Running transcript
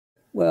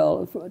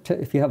Well,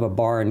 if you have a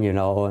barn, you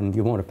know, and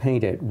you want to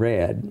paint it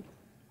red,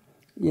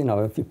 you know,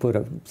 if you put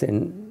a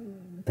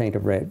thin paint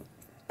of red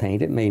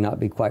paint, it may not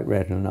be quite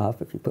red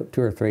enough. If you put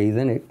 2 or 3,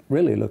 then it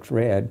really looks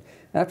red.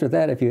 After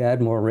that, if you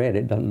add more red,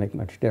 it doesn't make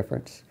much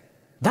difference.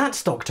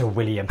 That's Dr.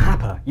 William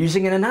Happer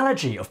using an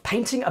analogy of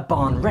painting a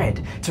barn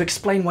red to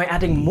explain why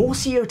adding more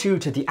CO2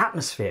 to the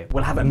atmosphere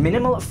will have a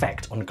minimal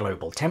effect on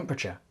global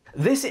temperature.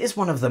 This is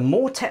one of the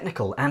more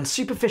technical and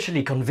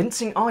superficially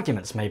convincing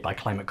arguments made by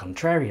climate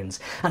contrarians,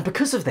 and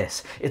because of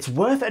this, it's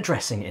worth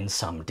addressing in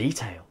some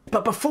detail.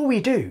 But before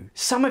we do,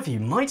 some of you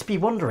might be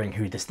wondering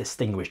who this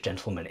distinguished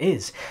gentleman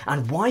is,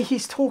 and why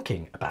he's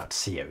talking about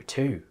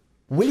CO2.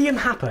 William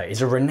Happer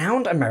is a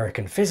renowned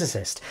American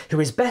physicist who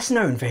is best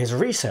known for his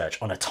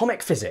research on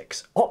atomic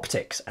physics,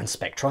 optics, and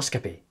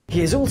spectroscopy.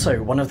 He is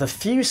also one of the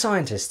few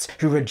scientists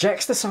who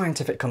rejects the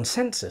scientific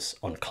consensus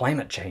on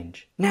climate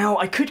change. Now,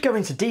 I could go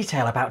into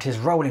detail about his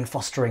role in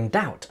fostering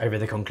doubt over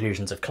the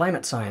conclusions of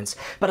climate science,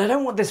 but I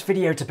don't want this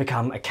video to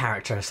become a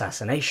character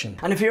assassination,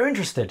 and if you're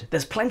interested,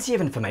 there's plenty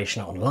of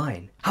information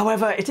online.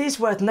 However, it is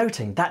worth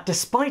noting that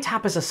despite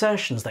Happer's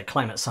assertions that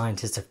climate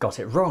scientists have got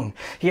it wrong,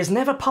 he has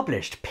never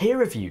published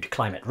peer-reviewed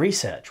climate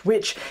research,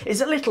 which is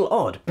a little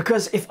odd,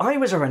 because if I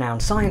was a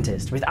renowned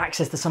scientist with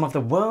access to some of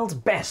the world's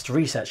best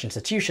research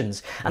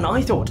institutions, and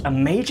I thought a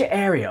major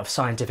area of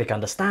scientific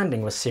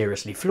understanding was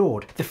seriously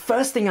flawed, the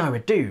first thing I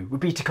would do would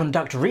be to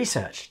conduct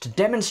research to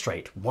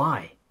demonstrate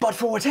why. But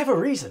for whatever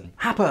reason,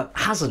 Happer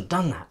hasn't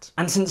done that.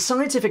 And since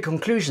scientific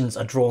conclusions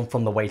are drawn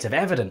from the weight of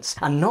evidence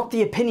and not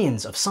the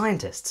opinions of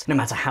scientists, no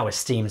matter how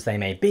esteemed they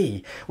may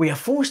be, we are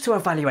forced to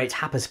evaluate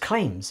Happer's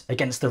claims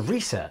against the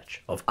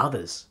research of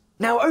others.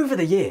 Now, over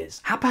the years,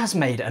 Happer has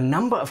made a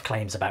number of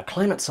claims about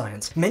climate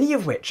science, many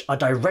of which are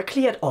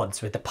directly at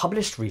odds with the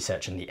published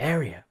research in the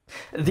area.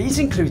 These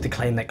include the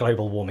claim that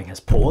global warming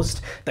has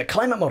paused, that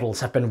climate models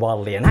have been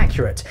wildly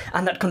inaccurate,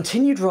 and that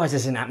continued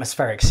rises in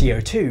atmospheric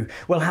CO2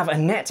 will have a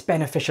net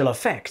beneficial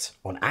effect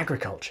on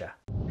agriculture.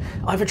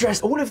 I've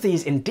addressed all of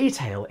these in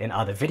detail in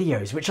other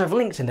videos, which I've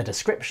linked in the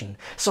description,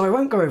 so I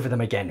won't go over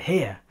them again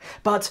here.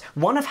 But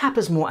one of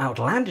Happer's more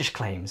outlandish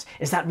claims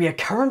is that we are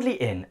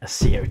currently in a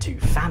CO2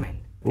 famine.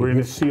 We're in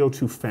a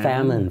CO2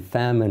 famine?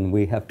 Famine.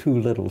 We have too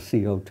little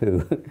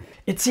CO2.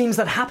 It seems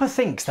that Happer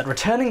thinks that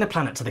returning the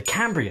planet to the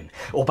Cambrian,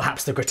 or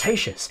perhaps the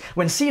Cretaceous,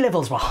 when sea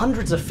levels were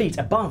hundreds of feet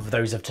above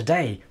those of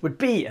today, would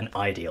be an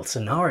ideal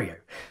scenario.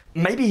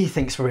 Maybe he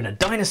thinks we're in a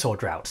dinosaur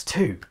drought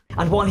too.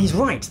 And while he's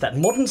right that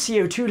modern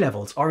CO2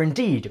 levels are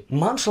indeed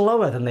much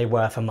lower than they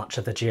were for much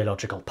of the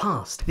geological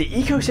past, the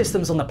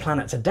ecosystems on the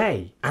planet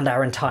today, and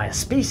our entire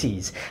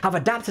species, have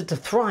adapted to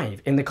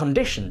thrive in the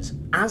conditions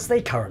as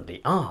they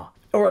currently are.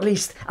 Or at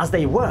least as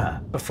they were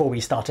before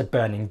we started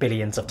burning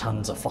billions of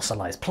tons of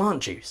fossilised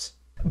plant juice.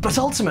 But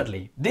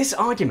ultimately, this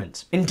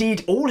argument,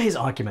 indeed all his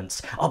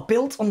arguments, are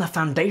built on the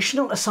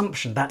foundational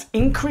assumption that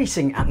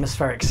increasing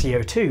atmospheric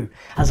CO2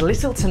 has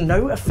little to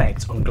no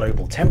effect on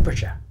global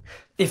temperature.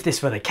 If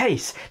this were the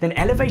case, then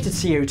elevated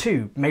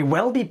CO2 may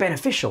well be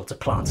beneficial to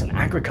plants and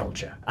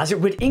agriculture, as it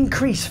would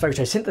increase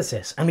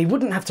photosynthesis and we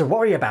wouldn't have to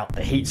worry about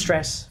the heat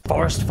stress,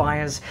 forest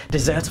fires,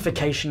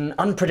 desertification,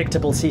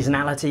 unpredictable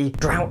seasonality,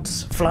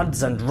 droughts,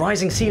 floods and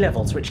rising sea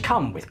levels which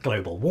come with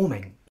global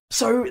warming.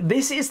 So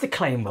this is the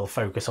claim we'll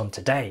focus on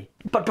today.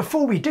 But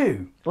before we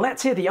do,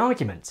 let's hear the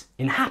argument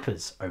in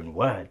Happer's own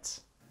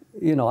words.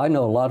 You know, I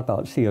know a lot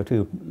about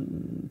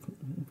CO2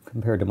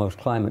 compared to most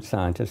climate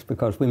scientists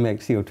because we make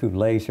CO2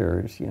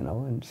 lasers, you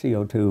know, and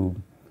CO2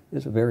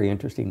 is a very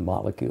interesting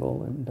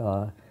molecule. And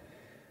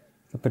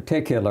the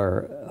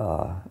particular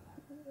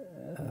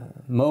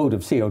mode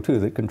of CO2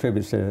 that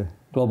contributes to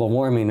global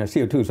warming,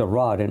 CO2 is a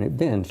rod and it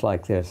bends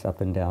like this, up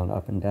and down,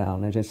 up and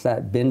down. And it's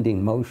that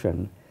bending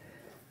motion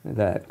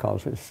that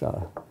causes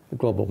the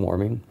global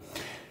warming.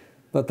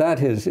 But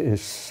that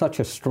is such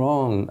a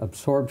strong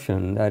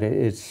absorption that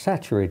it's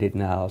saturated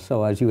now.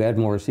 So as you add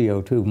more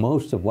CO2,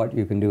 most of what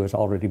you can do has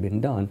already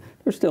been done.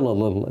 There's still a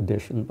little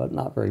addition, but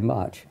not very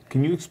much.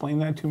 Can you explain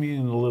that to me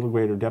in a little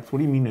greater depth? What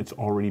do you mean it's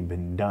already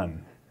been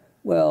done?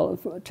 Well,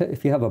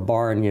 if you have a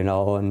barn, you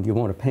know, and you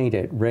want to paint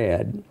it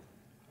red,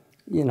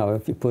 you know,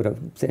 if you put a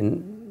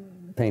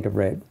thin paint of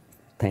red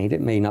paint, it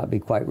may not be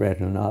quite red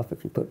enough.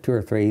 If you put 2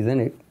 or 3, then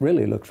it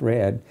really looks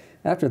red.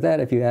 After that,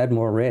 if you add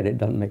more red, it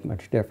doesn't make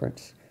much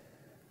difference.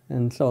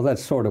 And so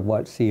that's sort of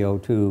what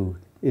CO2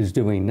 is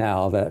doing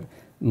now, that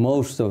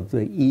most of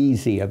the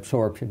easy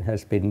absorption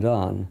has been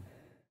done.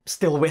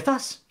 Still with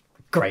us?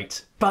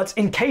 Great. But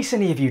in case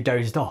any of you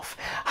dozed off,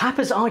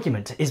 Happer's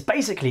argument is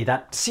basically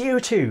that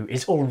CO2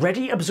 is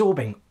already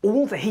absorbing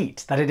all the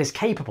heat that it is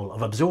capable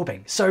of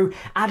absorbing, so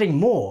adding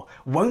more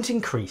won't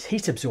increase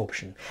heat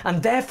absorption,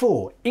 and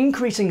therefore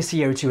increasing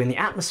CO2 in the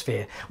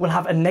atmosphere will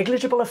have a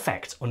negligible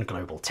effect on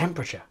global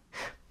temperature.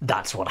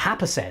 That's what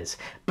Happer says,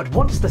 but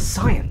what does the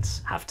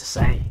science have to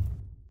say?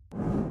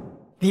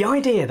 The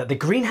idea that the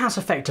greenhouse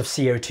effect of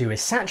CO2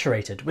 is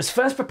saturated was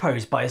first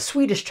proposed by a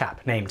Swedish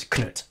chap named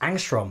Knut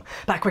Ångström,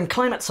 back when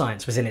climate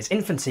science was in its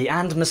infancy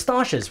and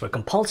moustaches were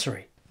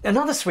compulsory.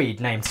 Another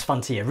Swede named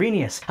Svante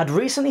Arrhenius had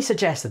recently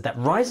suggested that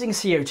rising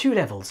CO2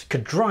 levels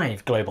could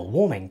drive global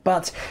warming,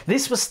 but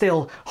this was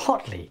still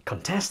hotly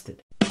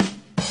contested.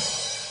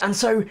 And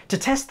so, to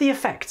test the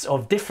effects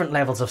of different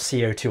levels of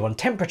CO2 on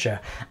temperature,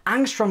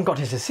 Angstrom got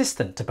his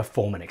assistant to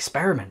perform an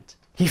experiment.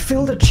 He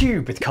filled a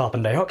tube with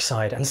carbon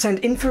dioxide and sent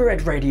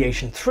infrared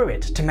radiation through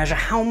it to measure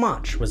how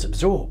much was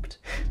absorbed.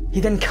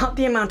 He then cut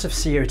the amount of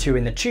CO2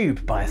 in the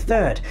tube by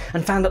 1/3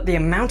 and found that the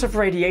amount of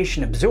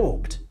radiation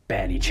absorbed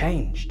barely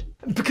changed.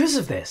 Because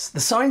of this, the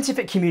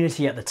scientific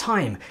community at the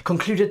time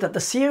concluded that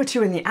the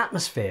CO2 in the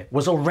atmosphere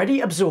was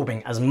already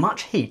absorbing as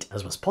much heat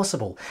as was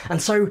possible,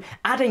 and so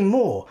adding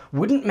more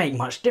wouldn't make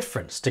much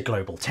difference to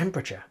global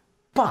temperature.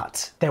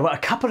 But there were a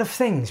couple of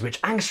things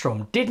which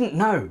Angstrom didn't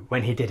know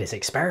when he did his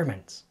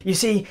experiments. You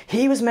see,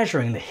 he was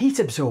measuring the heat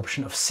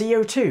absorption of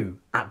CO2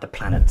 at the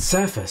planet's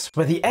surface,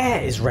 where the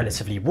air is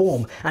relatively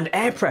warm and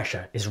air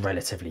pressure is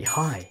relatively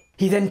high.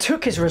 He then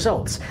took his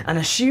results and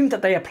assumed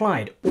that they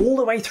applied all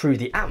the way through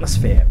the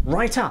atmosphere,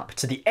 right up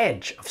to the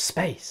edge of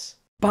space.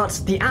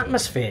 But the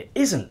atmosphere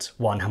isn't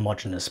one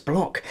homogeneous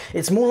block,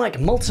 it's more like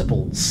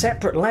multiple,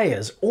 separate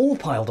layers all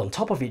piled on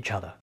top of each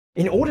other.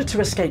 In order to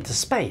escape to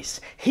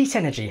space, heat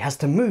energy has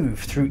to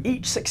move through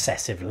each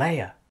successive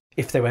layer.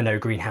 If there were no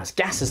greenhouse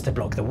gases to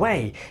block the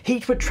way,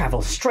 heat would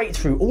travel straight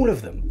through all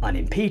of them,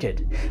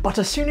 unimpeded. But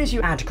as soon as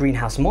you add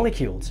greenhouse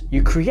molecules,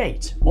 you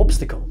create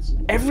obstacles.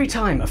 Every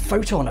time a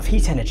photon of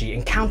heat energy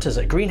encounters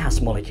a greenhouse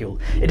molecule,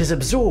 it is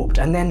absorbed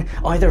and then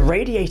either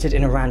radiated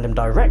in a random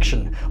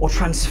direction or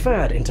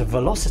transferred into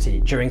velocity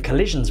during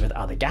collisions with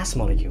other gas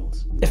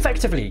molecules.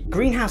 Effectively,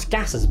 greenhouse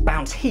gases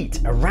bounce heat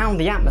around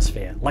the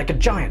atmosphere like a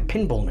giant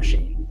pinball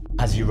machine.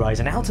 As you rise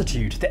in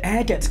altitude, the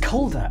air gets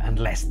colder and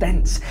less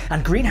dense,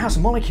 and greenhouse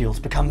molecules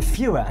become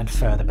fewer and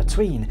further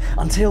between,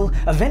 until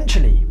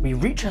eventually we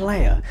reach a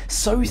layer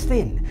so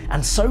thin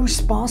and so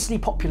sparsely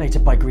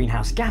populated by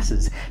greenhouse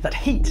gases that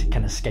heat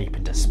can escape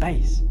into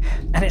space.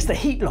 And it's the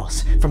heat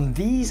loss from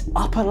these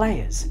upper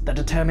layers that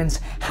determines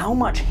how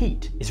much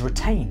heat is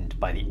retained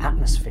by the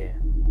atmosphere.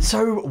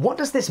 So what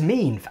does this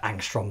mean for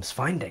Angstrom's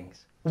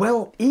findings?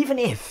 Well, even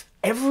if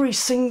every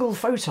single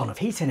photon of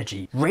heat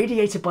energy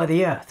radiated by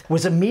the Earth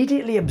was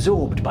immediately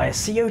absorbed by a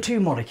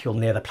CO2 molecule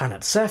near the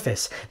planet's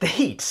surface, the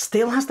heat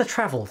still has to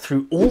travel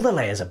through all the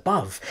layers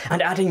above,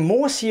 and adding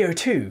more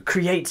CO2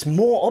 creates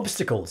more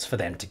obstacles for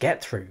them to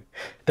get through.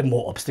 The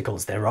more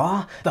obstacles there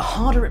are, the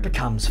harder it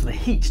becomes for the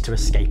heat to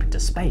escape into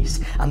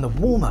space, and the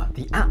warmer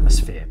the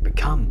atmosphere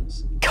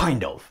becomes.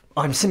 Kind of.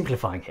 I'm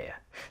simplifying here.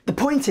 The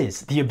point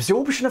is, the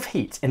absorption of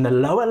heat in the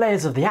lower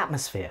layers of the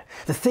atmosphere,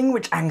 the thing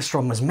which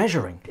Angstrom was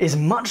measuring, is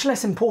much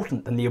less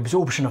important than the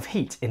absorption of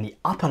heat in the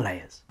upper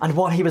layers. And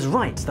while he was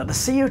right that the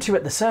CO2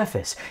 at the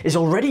surface is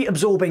already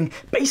absorbing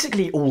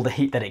basically all the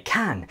heat that it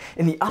can,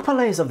 in the upper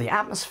layers of the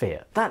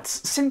atmosphere,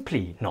 that's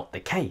simply not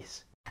the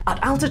case.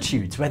 At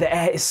altitudes where the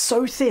air is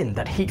so thin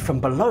that heat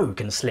from below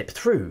can slip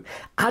through,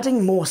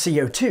 adding more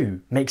CO2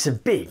 makes a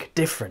big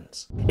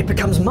difference. It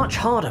becomes much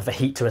harder for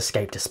heat to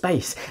escape to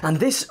space, and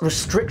this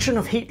restriction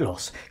of heat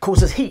loss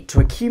causes heat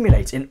to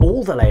accumulate in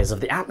all the layers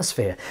of the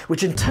atmosphere,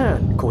 which in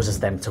turn causes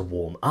them to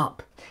warm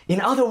up.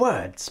 In other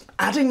words,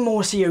 adding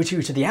more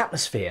CO2 to the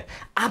atmosphere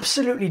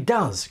absolutely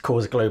does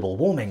cause global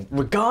warming,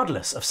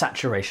 regardless of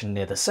saturation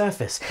near the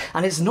surface,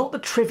 and it's not the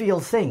trivial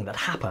thing that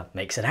Happer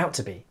makes it out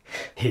to be.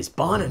 His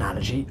barn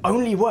analogy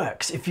only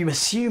works if you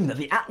assume that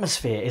the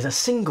atmosphere is a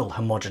single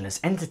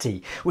homogeneous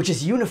entity, which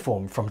is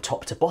uniform from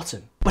top to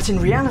bottom. But in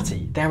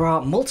reality, there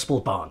are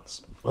multiple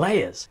barns,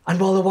 layers, and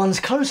while the ones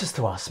closest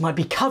to us might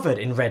be covered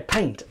in red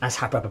paint, as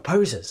Happer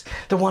proposes,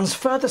 the ones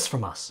furthest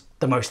from us,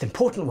 the most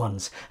important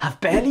ones, have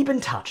barely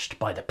been touched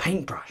by the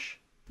paintbrush.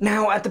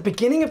 Now, at the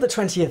beginning of the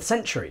 20th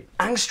century,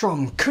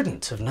 Angstrom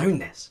couldn't have known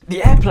this.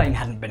 The airplane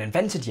hadn't been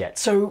invented yet,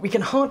 so we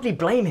can hardly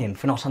blame him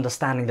for not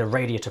understanding the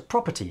radiative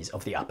properties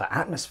of the upper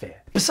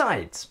atmosphere.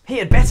 Besides, he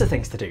had better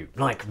things to do,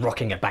 like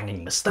rocking a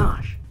banging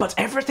moustache. But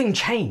everything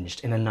changed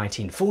in the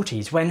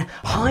 1940s when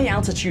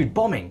high-altitude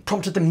bombing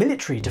prompted the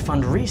military to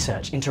fund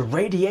research into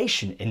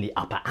radiation in the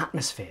upper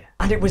atmosphere.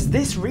 And it was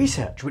this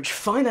research which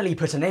finally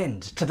put an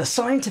end to the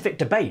scientific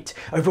debate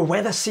over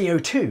whether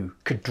CO2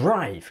 could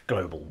drive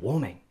global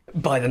warming.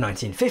 By the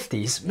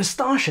 1950s,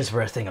 moustaches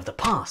were a thing of the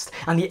past,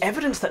 and the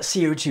evidence that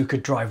CO2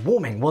 could drive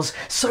warming was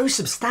so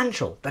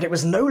substantial that it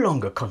was no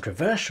longer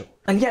controversial.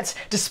 And yet,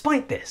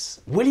 despite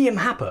this, William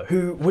Happer,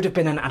 who would have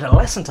been an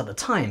adolescent at the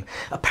time,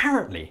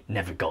 apparently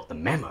never got the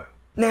memo.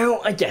 Now,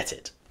 I get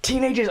it.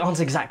 Teenagers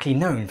aren't exactly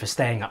known for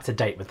staying up to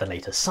date with the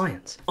latest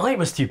science. I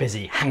was too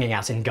busy hanging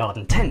out in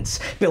garden tents,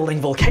 building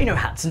volcano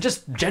hats, and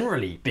just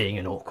generally being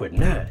an awkward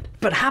nerd.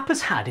 But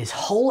Happer's had his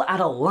whole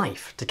adult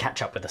life to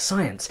catch up with the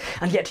science,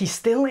 and yet he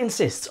still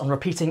insists on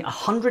repeating a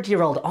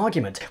 100-year-old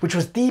argument which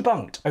was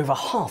debunked over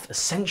half a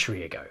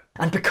century ago.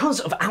 And because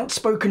of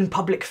outspoken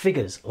public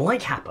figures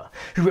like Happer,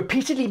 who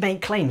repeatedly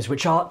make claims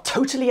which are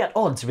totally at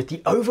odds with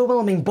the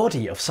overwhelming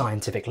body of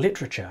scientific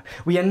literature,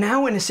 we are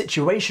now in a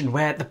situation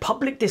where the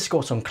public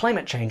discourse on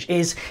climate change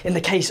is, in the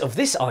case of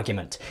this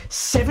argument,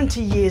 70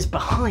 years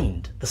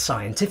behind the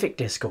scientific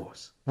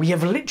discourse. We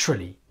have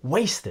literally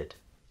wasted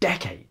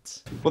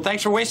decades. Well,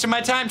 thanks for wasting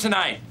my time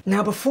tonight.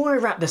 Now, before I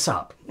wrap this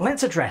up,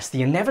 let's address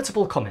the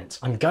inevitable comments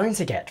I'm going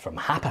to get from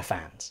Happer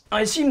fans.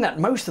 I assume that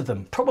most of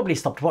them probably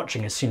stopped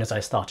watching as soon as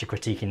I started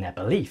critiquing their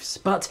beliefs,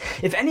 but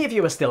if any of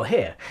you are still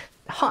here,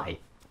 hi,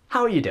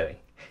 how are you doing?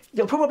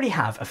 You'll probably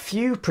have a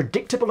few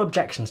predictable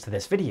objections to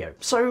this video,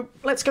 so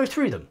let's go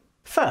through them.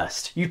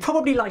 First, you'd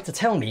probably like to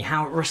tell me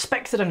how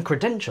respected and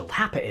credentialed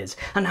Happer is,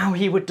 and how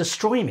he would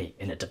destroy me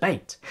in a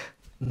debate.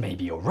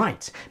 Maybe you're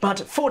right, but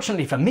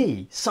fortunately for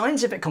me,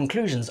 scientific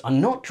conclusions are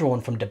not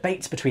drawn from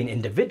debates between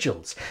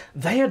individuals,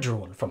 they are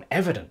drawn from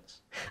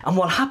evidence. And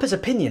while Happer's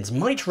opinions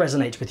might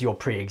resonate with your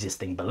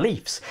pre-existing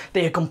beliefs,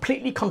 they are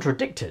completely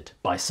contradicted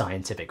by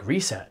scientific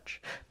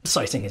research.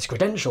 Citing his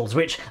credentials,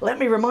 which, let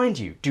me remind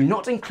you, do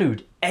not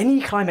include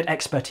any climate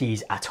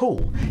expertise at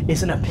all,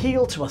 is an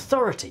appeal to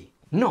authority,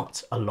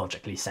 not a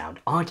logically sound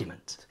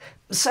argument.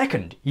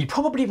 Second, you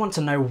probably want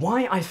to know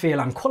why I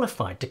feel I'm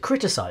qualified to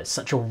criticise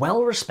such a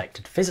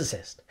well-respected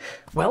physicist.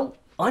 Well,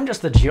 I'm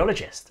just a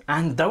geologist,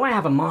 and though I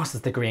have a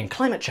master's degree in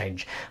climate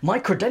change, my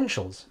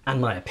credentials and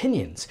my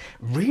opinions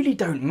really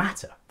don't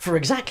matter, for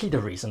exactly the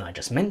reason I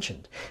just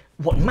mentioned.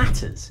 What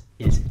matters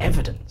is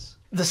evidence.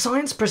 The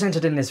science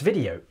presented in this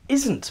video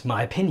isn't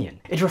my opinion.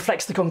 It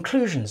reflects the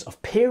conclusions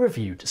of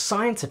peer-reviewed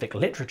scientific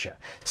literature,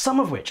 some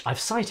of which I've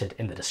cited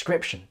in the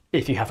description.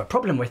 If you have a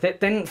problem with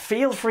it, then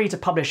feel free to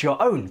publish your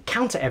own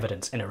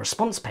counter-evidence in a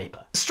response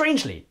paper.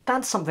 Strangely,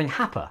 that's something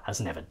Happer has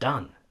never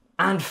done.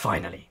 And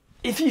finally,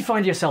 if you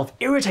find yourself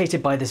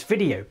irritated by this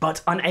video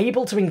but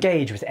unable to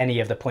engage with any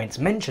of the points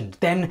mentioned,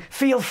 then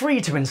feel free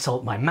to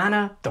insult my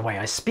manner, the way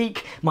I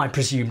speak, my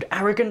presumed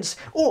arrogance,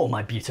 or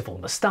my beautiful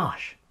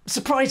moustache.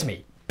 Surprise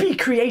me. Be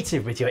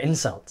creative with your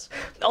insults.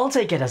 I'll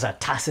take it as a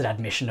tacit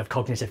admission of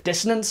cognitive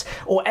dissonance,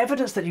 or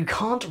evidence that you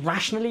can't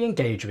rationally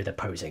engage with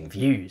opposing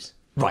views.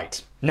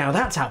 Right, now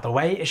that's out the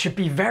way, it should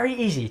be very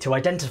easy to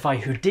identify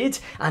who did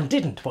and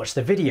didn't watch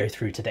the video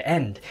through to the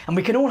end, and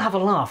we can all have a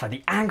laugh at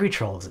the angry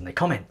trolls in the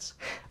comments.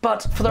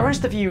 But for the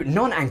rest of you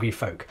non-angry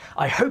folk,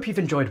 I hope you've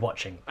enjoyed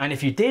watching, and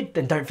if you did,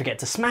 then don't forget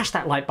to smash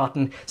that like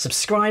button,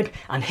 subscribe,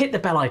 and hit the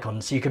bell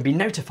icon so you can be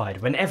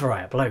notified whenever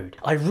I upload.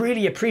 I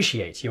really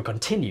appreciate your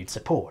continued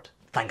support.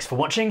 Thanks for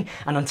watching,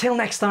 and until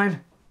next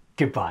time,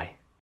 goodbye.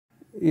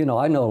 You know,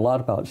 I know a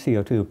lot about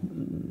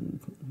CO2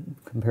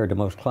 compared to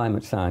most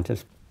climate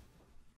scientists.